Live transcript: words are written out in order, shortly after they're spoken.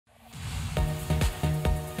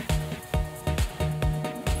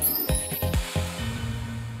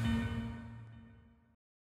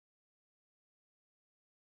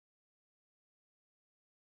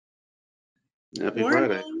Happy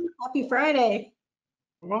Friday. Morning. Happy Friday.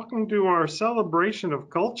 Welcome to our celebration of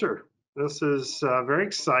culture. This is very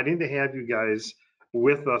exciting to have you guys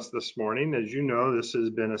with us this morning. As you know, this has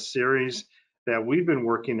been a series that we've been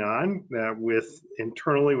working on with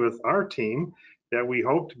internally with our team that we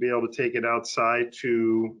hope to be able to take it outside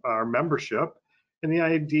to our membership. And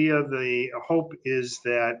the hope is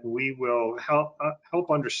that we will help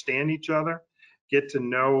understand each other, get to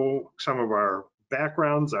know some of our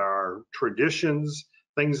backgrounds, our traditions,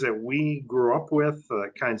 things that we grew up with,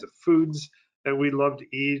 kinds of foods that we love to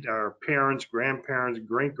eat, our parents, grandparents,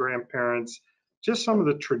 great grandparents, just some of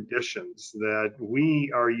the traditions that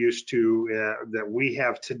we are used to, that we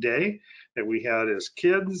have today, that we had as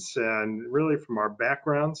kids, and really from our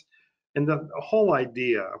backgrounds. And the whole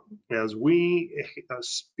idea, as we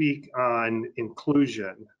speak on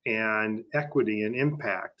inclusion and equity and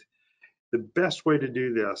impact, the best way to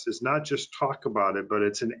do this is not just talk about it, but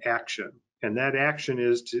it's an action. And that action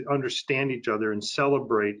is to understand each other and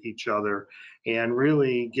celebrate each other and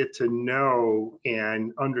really get to know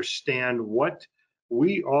and understand what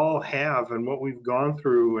we all have and what we've gone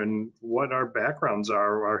through and what our backgrounds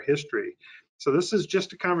are, our history. So this is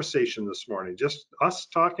just a conversation this morning, just us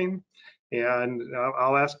talking. And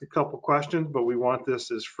I'll ask a couple questions, but we want this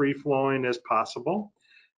as free flowing as possible.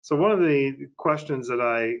 So one of the questions that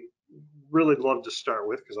I really love to start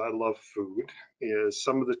with, because I love food, is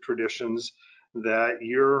some of the traditions that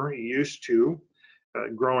you're used to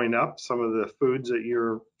growing up, some of the foods that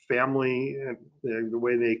your family, the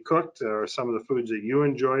way they cooked, or some of the foods that you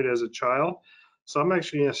enjoyed as a child. So I'm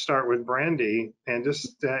actually going to start with Brandy and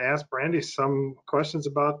just ask Brandy some questions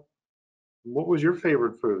about what was your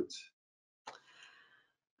favorite foods?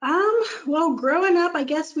 Well, growing up, I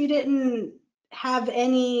guess we didn't have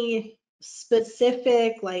any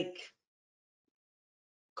specific like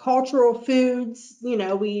cultural foods.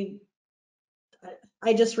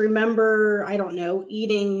 I just remember, I don't know,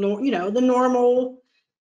 eating, the normal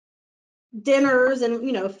dinners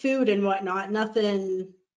and, food and whatnot.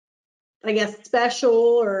 Nothing, I guess, special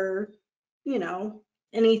or, you know,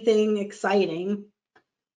 anything exciting.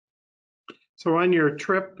 So on your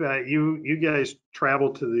trip, you guys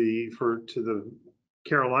traveled to the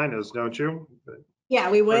Carolinas, don't you? Yeah,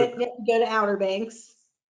 we went to go to Outer Banks.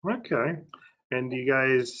 Okay. And do you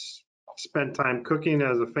guys spend time cooking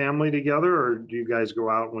as a family together, or do you guys go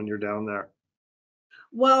out when you're down there?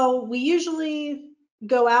 Well, we usually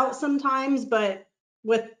go out sometimes, but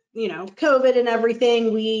with, COVID and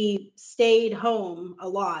everything, we stayed home a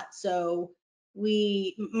lot. So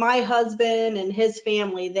my husband and his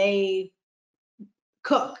family, they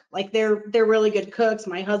cook. Like they're really good cooks.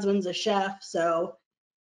 My husband's a chef, so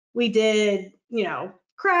we did,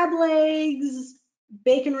 crab legs,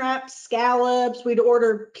 bacon wrapped scallops. We'd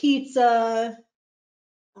order pizza,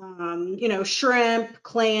 shrimp,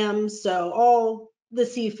 clams, so all the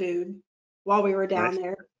seafood while we were down Nice,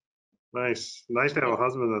 there. nice to have a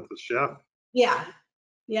husband that's a chef. Yeah.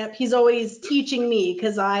 Yep. He's always teaching me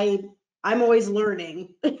because I'm always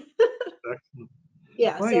learning. Excellent.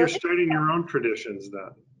 Yeah. Well, So you're starting your own traditions then.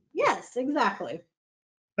 yes, exactly.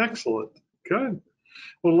 Excellent. Good.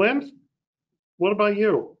 Well, Lynn, what about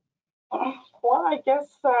you? Well, I guess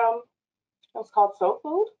it's called soul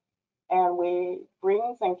food, and we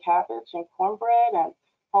greens and cabbage and cornbread and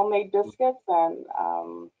homemade biscuits and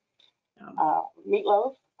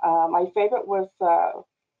meatloaf. My favorite was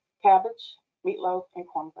cabbage, meatloaf, and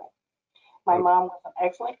cornbread. My Okay. mom was an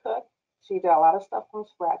excellent cook. She did a lot of stuff from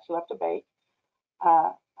scratch. She loved to bake.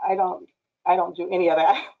 Uh, I don't, I don't do any of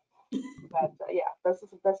that. But yeah, that's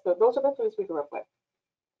good. Those are the foods we grew up with.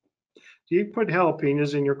 Do you put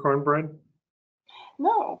jalapenos in your cornbread?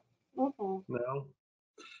 No. Mm-mm. No.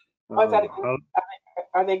 Oh, is that good? How,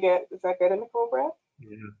 Are they good? Is that good in the cornbread?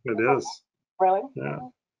 yeah, it is. Really? Yeah.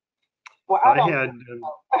 Well, I had,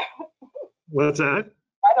 what's that?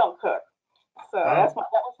 I don't cook. So Oh, that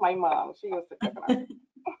was my mom. She used to cook them.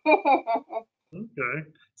 okay.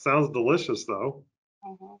 Sounds delicious though.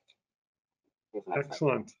 Mhm. She's an excellent.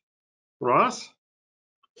 Excellent. Ross?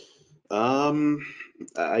 Um,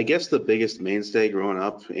 I guess the biggest mainstay growing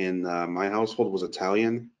up in my household was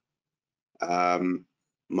Italian. Um,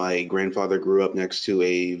 my grandfather grew up next to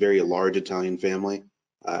a very large Italian family.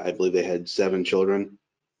 I believe they had 7 children.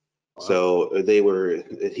 Wow. So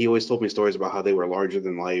he always told me stories about how they were larger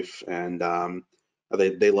than life and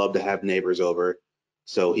they loved to have neighbors over.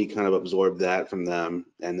 So he kind of absorbed that from them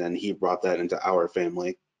and then he brought that into our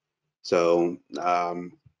family. So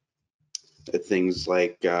things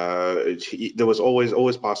like there was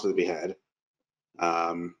always pasta to be had.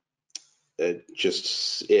 Um,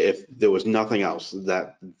 just if there was nothing else,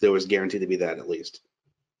 that there was guaranteed to be that at least.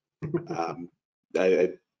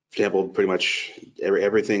 I sampled pretty much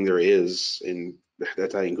everything there is in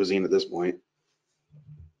Italian cuisine at this point.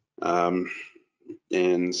 And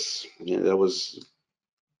that was,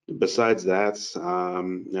 besides that,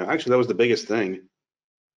 actually that was the biggest thing.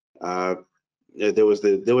 There was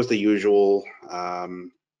the usual,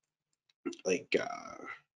 like,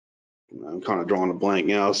 I'm kind of drawing a blank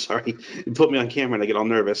now. Sorry, you put me on camera and I get all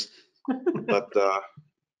nervous. But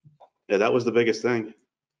yeah, that was the biggest thing.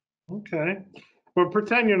 Okay. Well,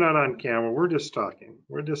 pretend you're not on camera. We're just talking.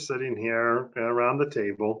 We're just sitting here around the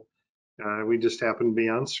table. We just happen to be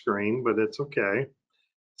on screen, but it's okay.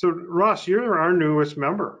 So Ross, you're our newest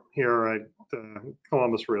member here at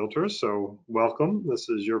Columbus Realtors. So welcome. This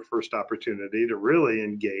is your first opportunity to really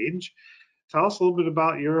engage. Tell us a little bit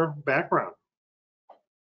about your background.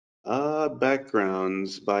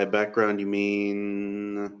 Backgrounds. By background, you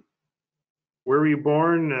mean? Where were you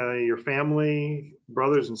born? Your family,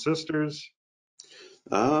 brothers and sisters?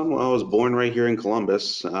 Well, I was born right here in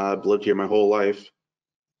Columbus. I've lived here my whole life.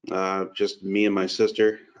 Just me and my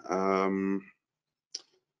sister. And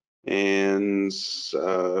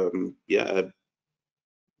yeah,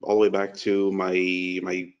 all the way back to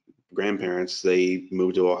my grandparents. They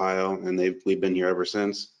moved to Ohio, and we've been here ever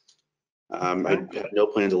since. I have no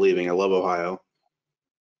plans of leaving. I love Ohio.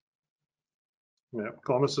 Yeah,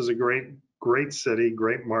 Columbus is a great city,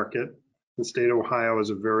 great market. The state of Ohio is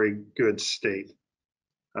a very good state.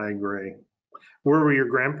 I agree. Where were your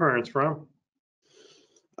grandparents from?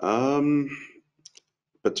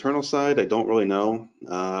 Paternal side, I don't really know.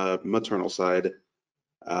 Maternal side,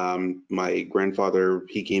 my grandfather,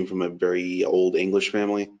 he came from a very old English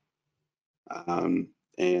family.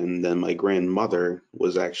 And then my grandmother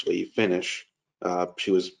was actually Finnish.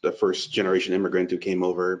 She was the first generation immigrant who came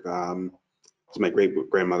over. So my great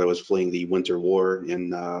grandmother was fleeing the Winter War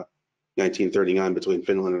in 1939 between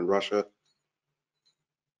Finland and Russia.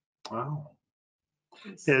 Wow.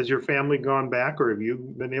 Has your family gone back, or have you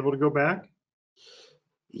been able to go back?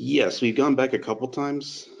 Yes, we've gone back a couple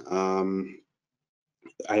times.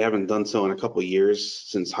 I haven't done so in a couple years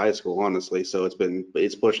since high school, honestly. So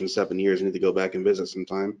it's pushing 7 years. I need to go back and visit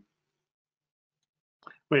sometime.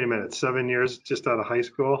 Wait a minute, 7 years just out of high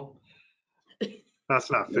school? That's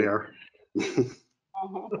not fair.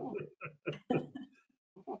 Well,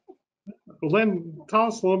 Lynn, tell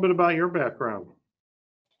us a little bit about your background.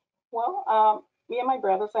 Well, me and my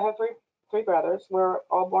brothers, I have three brothers. We're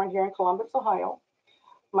all born here in Columbus, Ohio.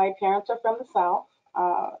 My parents are from the South,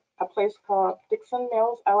 a place called Dixon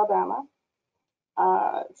Mills, Alabama.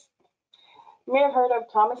 You may have heard of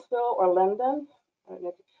Thomasville or Linden.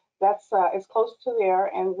 That's it's close to there.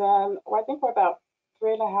 And then I think we're about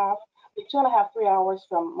 3 hours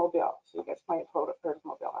from Mobile. So you guys might have heard of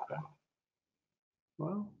Mobile, Alabama.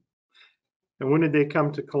 Wow. And when did they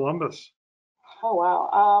come to Columbus? Oh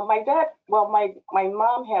wow. My dad, well, my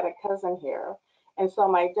mom had a cousin here, and so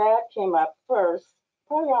my dad came up first,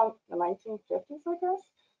 probably around the 1950s, I guess.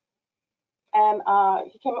 And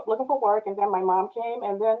he came up looking for work, and then my mom came,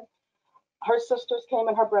 and then her sisters came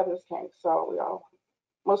and her brothers came. So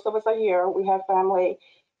most of us are here. We have family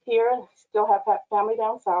here, still have family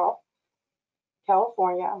down south,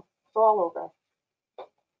 California, so all over.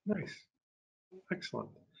 Nice. Excellent.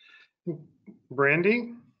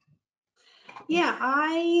 Brandy? Yeah,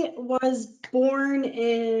 I was born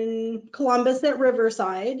in Columbus at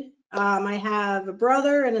Riverside. I have a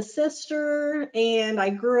brother and a sister, and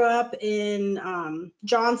I grew up in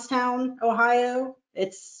Johnstown, Ohio.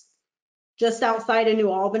 It's just outside of New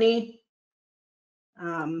Albany.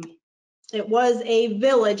 It was a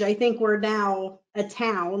village. I think we're now a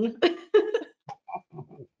town.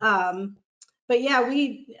 But yeah,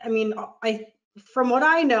 from what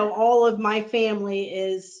I know, all of my family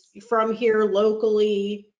is from here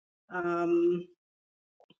locally.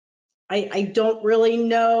 I don't really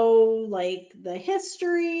know like the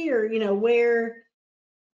history or, where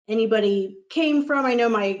anybody came from. I know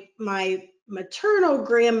my maternal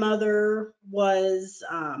grandmother was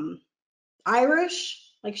Irish,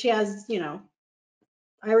 like she has,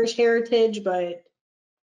 Irish heritage, but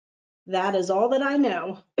that is all that I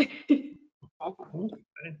know. Okay.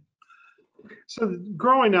 So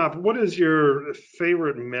growing up, what is your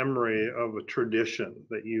favorite memory of a tradition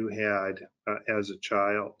that you had as a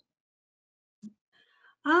child?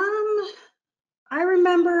 I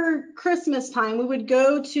remember Christmas time. We would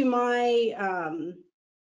go to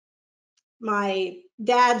my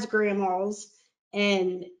dad's grandma's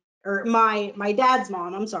or my dad's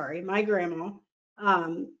mom, I'm sorry, my grandma.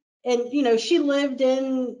 And she lived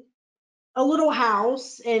in a little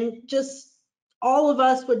house, and just all of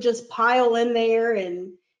us would just pile in there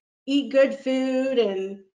and eat good food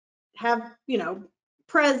and have,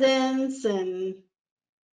 presents and,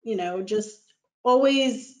 just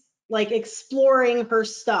always like exploring her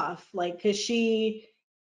stuff. Like, cause she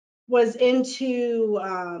was into,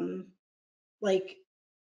 like,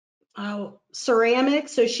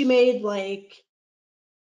 ceramics. So she made like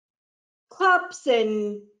cups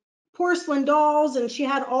and porcelain dolls, and she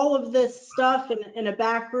had all of this stuff in a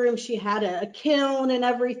back room. She had a kiln and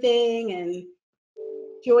everything, and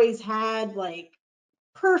she always had like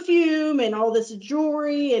perfume and all this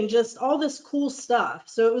jewelry and just all this cool stuff.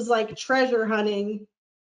 So it was like treasure hunting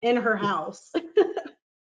in her house.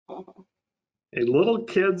 A little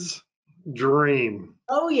kid's dream.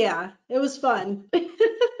 Oh yeah, it was fun.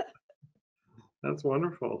 That's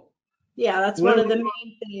wonderful. Yeah, that's one Lynn, of the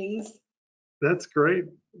main things. that's great.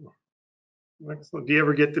 Excellent. Do you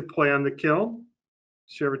ever get to play on the kiln? Did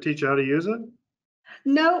she ever teach you how to use it?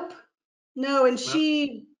 Nope. No, and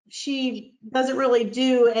No? she doesn't really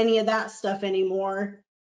do any of that stuff anymore.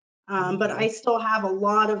 But Okay. I still have a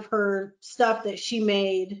lot of her stuff that she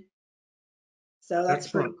made. So that's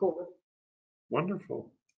pretty Excellent. cool.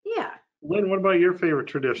 Wonderful. Yeah. Lynn, what about your favorite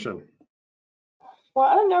tradition? Well,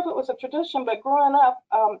 I don't know if it was a tradition, but growing up,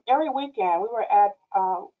 every weekend we were at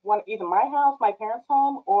either my house, my parents'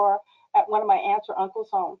 home, or at one of my aunts or uncle's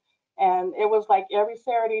home. And it was like every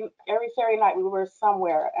Saturday night we were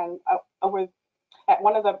somewhere, and over at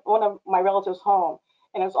one of my relatives' home,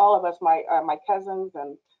 and it's all of us, my cousins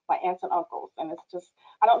and my aunts and uncles. And it's just,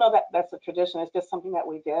 I don't know that that's a tradition. It's just something that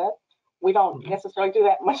we did. We don't necessarily do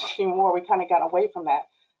that much anymore. We kind of got away from that.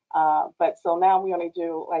 But so now we only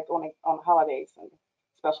do like on holidays and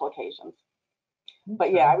special occasions.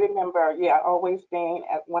 But yeah, I remember, always being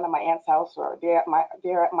at one of my aunt's house, or they're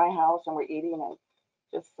at my house, and we're eating and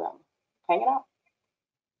just hanging out.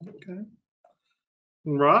 Okay.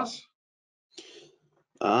 And Ross?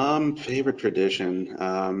 Favorite tradition.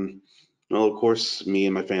 Well, of course, me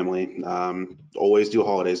and my family always do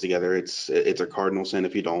holidays together. It's a cardinal sin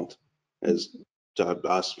if you don't, as to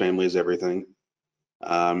us, family is everything.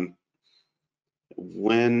 Um,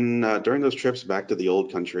 when during those trips back to the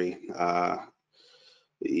old country, I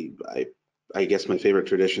I guess my favorite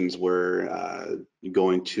traditions were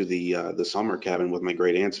going to the summer cabin with my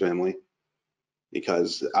great aunt's family,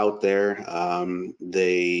 because out there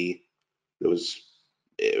it was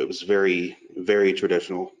it was very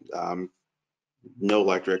traditional. No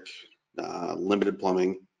electric, limited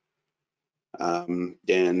plumbing, and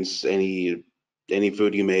any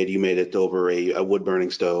food you made it over a wood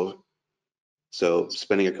burning stove. So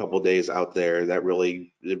spending a couple days out there, that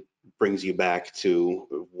really it brings you back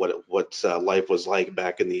to what life was like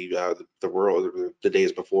back in the world, the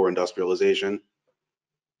days before industrialization.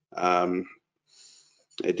 Um,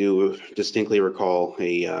 I do distinctly recall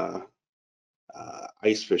a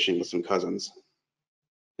ice fishing with some cousins,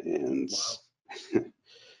 and Wow.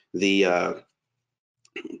 the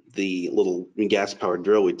the little gas powered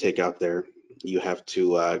drill we'd take out there, you have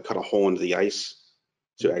to cut a hole into the ice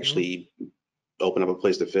to actually open up a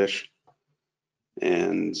place to fish.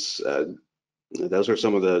 And those are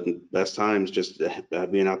some of the best times, just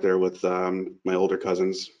being out there with my older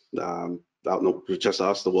cousins, out in just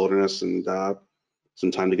us, the wilderness, and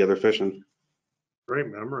some time together fishing. Great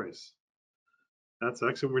memories. That's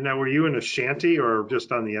excellent. Now, were you in a shanty or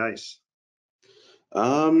just on the ice?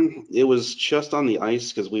 It was just on the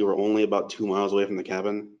ice because we were only about 2 miles away from the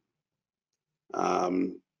cabin.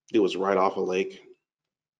 It was right off a lake.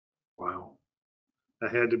 Wow.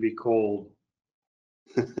 That had to be cold.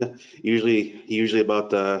 Usually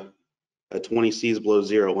about 20 C's below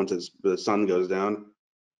zero once the sun goes down.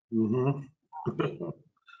 Mm-hmm.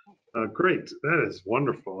 Great. That is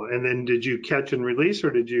wonderful. And then did you catch and release,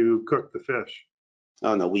 or did you cook the fish?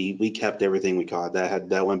 Oh no, we kept everything we caught.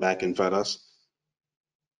 That went back and fed us.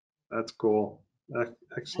 That's cool.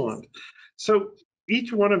 Excellent. So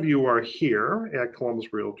each one of you are here at Columbus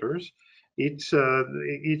Realtors. Each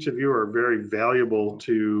of you are very valuable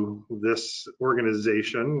to this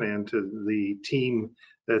organization and to the team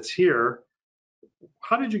that's here.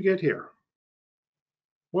 How did you get here?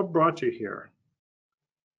 What brought you here?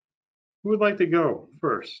 Who would like to go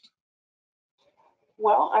first?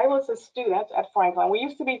 Well, I was a student at Franklin. We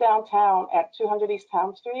used to be downtown at 200 East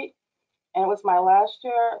Town Street, and it was my last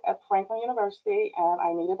year at Franklin University, and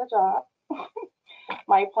I needed a job.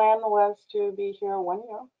 My plan was to be here 1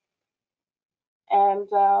 year, and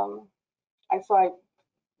so it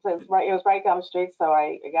was right down the street, so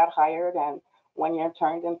I got hired, and 1 year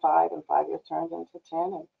turned in 5, and 5 years turned into 10,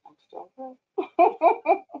 and I'm still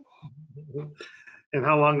here. And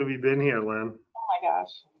how long have you been here, Lynn? Oh my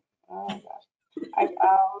gosh, I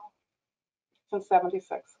since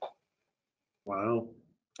 '76. Wow.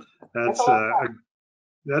 It's a That's long time.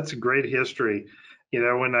 That's a great history. You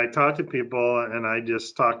know, when I talk to people and I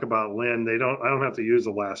just talk about Lynn, I don't have to use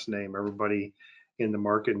the last name. Everybody in the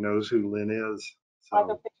market knows who Lynn is. Like a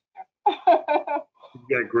So picture.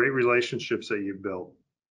 you've got great relationships that you've built.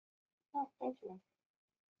 Oh, thank you.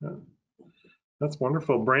 Yeah, that's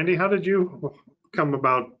wonderful. Brandy, how did you come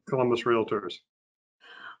about Columbus Realtors?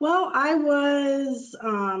 Well, I was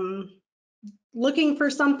looking for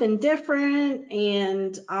something different,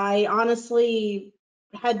 and I honestly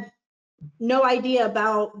had no idea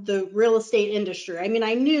about the real estate industry. I mean,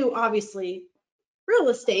 I knew obviously real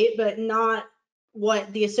estate, but not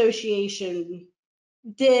what the association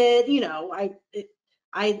did. You know,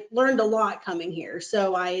 I learned a lot coming here.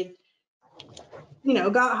 So I,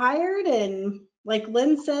 got hired, and like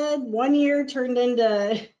Lynn said, 1 year turned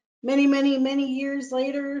into many, many, many years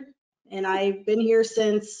later. And I've been here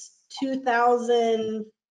since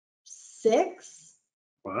 2006.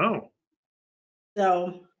 Wow.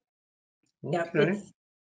 So, yep, Okay. it's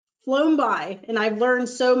flown by, and I've learned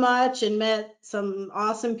so much and met some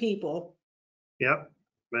awesome people. Yep.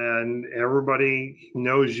 And everybody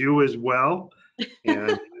knows you as well.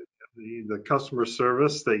 And the customer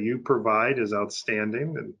service that you provide is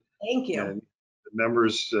outstanding. Thank you. And the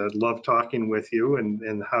members love talking with you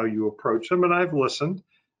and how you approach them. And I've listened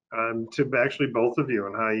to actually both of you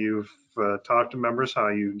and how you've talked to members, how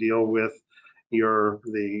you deal with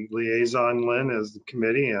the liaison, Lynn, as the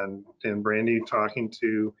committee, and Brandy talking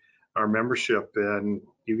to our membership. And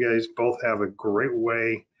you guys both have a great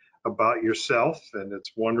way about yourself, and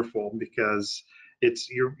it's wonderful because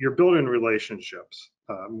you're building relationships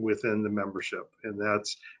within the membership, and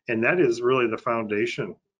that is really the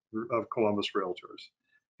foundation of Columbus Realtors,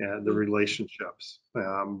 and the relationships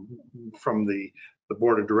from the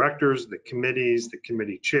board of directors, the committees, the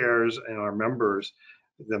committee chairs, and our members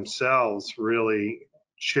themselves really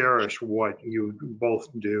cherish what you both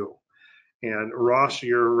do. And Ross,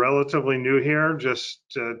 you're relatively new here, just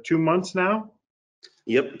 2 months now?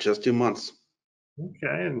 Yep, just 2 months.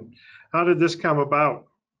 Okay, and how did this come about?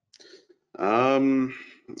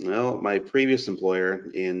 Well, my previous employer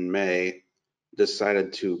in May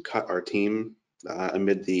decided to cut our team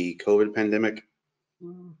amid the COVID pandemic.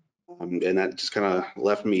 And that just kind of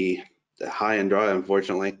left me high and dry,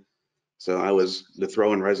 unfortunately. So I was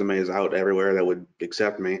throwing resumes out everywhere that would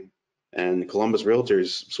accept me. And Columbus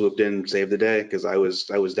Realtors swooped in, saved the day, because I was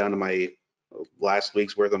down to my last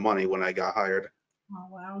week's worth of money when I got hired. Oh,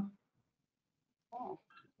 wow. Oh,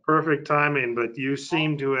 Perfect timing, but you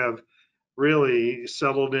seem to have really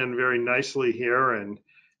settled in very nicely here, and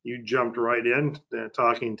you jumped right in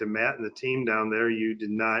talking to Matt and the team down there. You did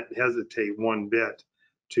not hesitate one bit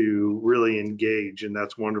to really engage, and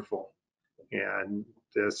that's wonderful. And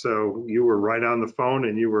so you were right on the phone,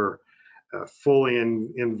 and you were fully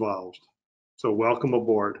involved. So welcome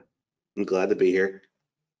aboard. I'm glad to be here.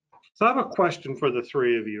 So I have a question for the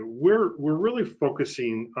three of you. We're really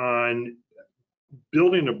focusing on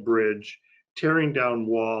building a bridge, tearing down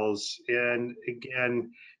walls, and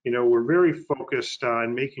again, we're very focused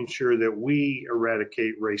on making sure that we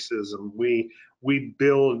eradicate racism. We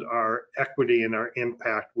build our equity and our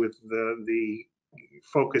impact with the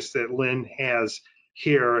focus that Lynn has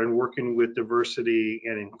here and working with diversity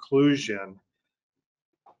and inclusion.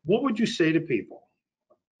 What would you say to people?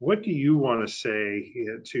 What do you want to say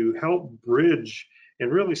to help bridge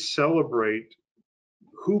and really celebrate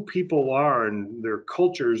who people are and their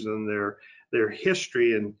cultures and their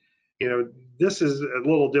history? And this is a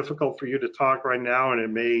little difficult for you to talk right now,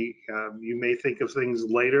 and you may think of things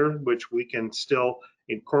later which we can still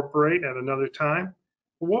incorporate at another time.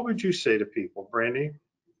 What would you say to people, Brandy?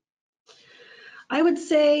 I would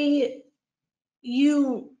say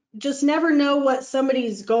you just never know what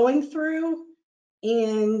somebody's going through,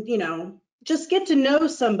 and just get to know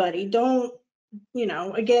somebody. Don't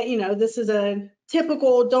again, this is a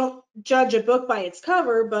typical don't judge a book by its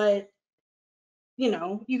cover, but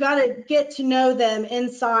you got to get to know them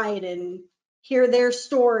inside and hear their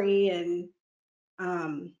story, and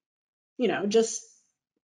just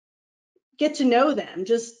get to know them.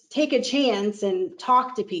 Just take a chance and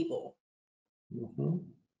talk to people. Mm-hmm.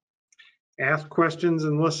 Ask questions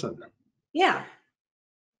and listen. Yeah.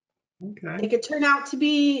 Okay. It could turn out to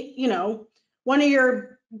be, one of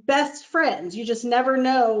your best friends. You just never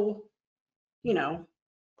know,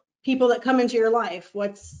 people that come into your life,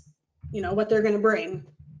 what they're going to bring.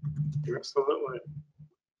 Absolutely.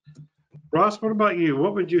 Ross, what about you?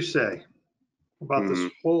 What would you say about this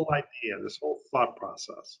whole idea, this whole thought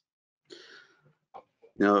process?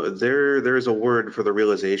 There's a word for the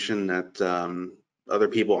realization that other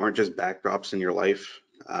people aren't just backdrops in your life.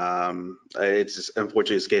 It's just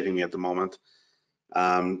unfortunately escaping me at the moment.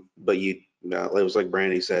 But it was like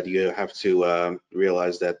Brandy said, you have to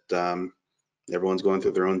realize that everyone's going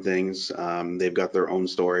through their own things. They've got their own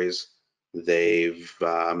stories. They've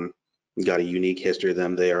got a unique history to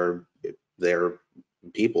them. They're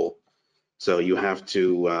people. So you have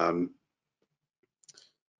to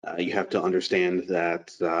understand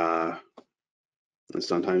that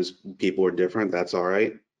sometimes people are different. That's all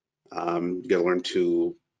right. You got to learn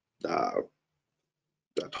to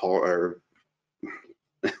tolerate.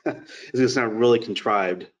 It's gonna sound really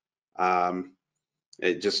contrived.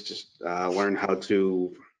 It just learn how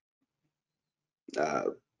to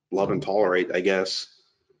love and tolerate, I guess.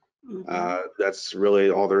 That's really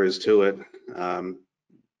all there is to it.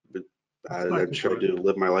 But I try to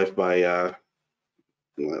live my life by,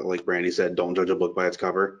 like Brandy said, don't judge a book by its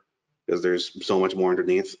cover, because there's so much more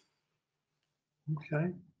underneath.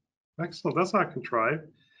 Okay, excellent. That's not contrived.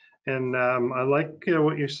 And I like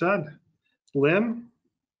what you said. Lynn?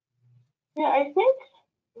 Yeah, I think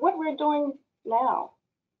what we're doing now,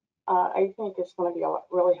 I think is going to be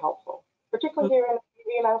really helpful, particularly here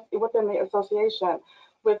within the association,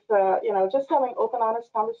 with just having open, honest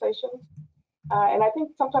conversations. And I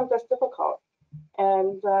think sometimes that's difficult.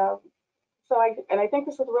 And I think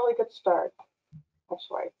this is a really good start,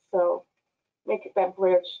 actually. So make that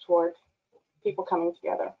bridge toward people coming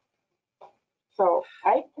together. So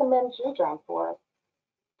I commend you, John, for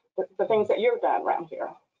the things that you've done around here.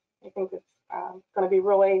 I think it's going to be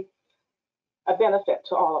really a benefit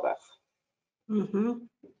to all of us.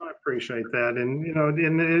 I appreciate that. And,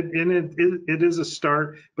 it is a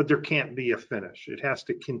start, but there can't be a finish. It has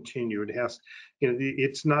to continue. It has,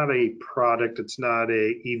 it's not a product. It's not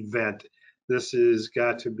a event. This has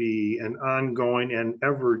got to be an ongoing and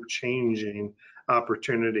ever changing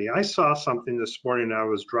opportunity. I saw something this morning. I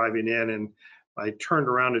was driving in and I turned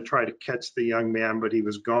around to try to catch the young man, but he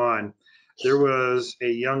was gone. There was a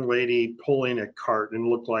young lady pulling a cart and it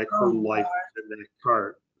looked like her life was in that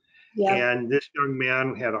cart. Yeah. And this young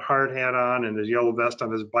man had a hard hat on and his yellow vest on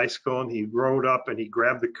his bicycle, and he rode up and he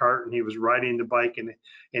grabbed the cart and he was riding the bike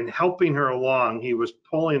and helping her along. He was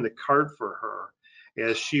pulling the cart for her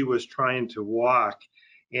as she was trying to walk.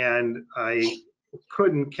 And I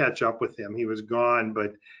couldn't catch up with him. He was gone.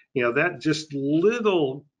 But, that just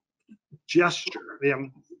little gesture,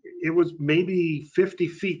 it was maybe 50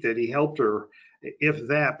 feet that he helped her, if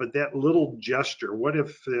that, but that little gesture, what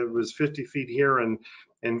if it was 50 feet here and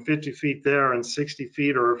 50 feet there and 60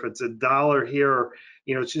 feet, or if it's $1 here,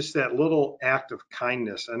 it's just that little act of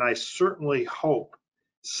kindness. And I certainly hope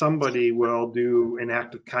somebody will do an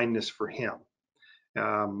act of kindness for him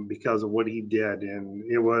because of what he did. And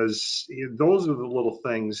those are the little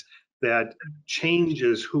things that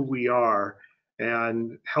changes who we are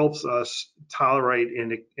and helps us tolerate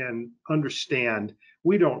and understand.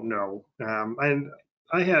 We don't know. And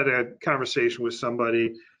I had a conversation with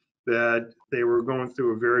somebody that they were going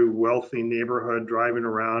through a very wealthy neighborhood, driving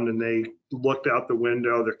around, and they looked out the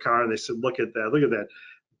window of their car and they said, look at that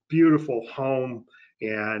beautiful home.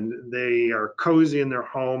 And they are cozy in their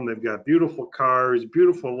home. They've got beautiful cars,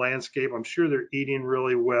 beautiful landscape. I'm sure they're eating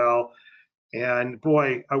really well. And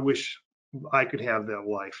boy, I wish I could have that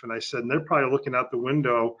life. And I said, and they're probably looking out the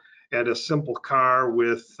window at a simple car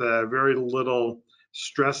with very little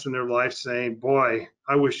stress in their life, saying, boy,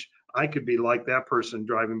 I wish I could be like that person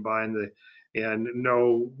driving by and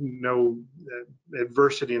no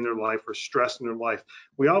adversity in their life or stress in their life.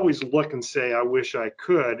 We always look and say, I wish I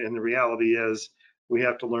could. And the reality is we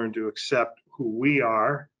have to learn to accept who we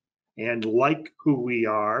are and like who we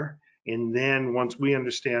are. And then once we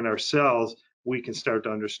understand ourselves, we can start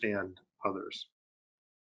to understand others.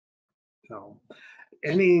 So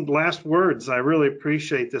any last words? I really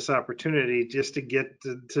appreciate this opportunity just to get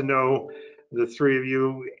to know the three of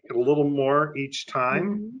you a little more each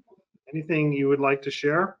time. Anything you would like to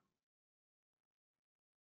share?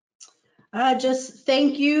 Just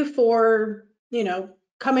thank you for,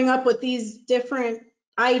 coming up with these different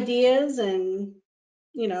ideas and,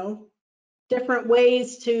 different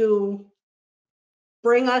ways to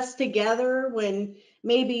bring us together when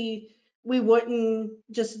maybe we wouldn't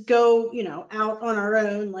just go, out on our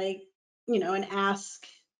own, like, and ask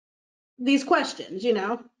these questions,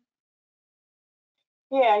 Yeah,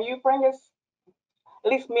 you bring us,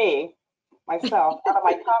 at least me, myself, out of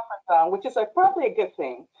my comfort zone, which is probably a good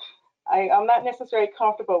thing. I'm not necessarily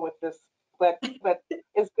comfortable with this, but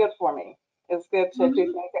it's good for me. It's good to do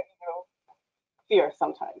things that fear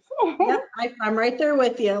sometimes. Yep, I'm right there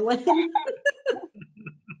with you.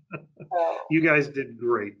 You guys did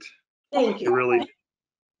great. Thank you. You really did.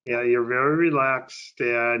 Yeah, you're very relaxed,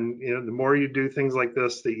 and the more you do things like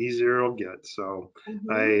this, the easier it'll get. So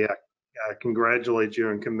I congratulate you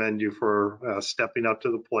and commend you for stepping up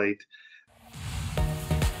to the plate.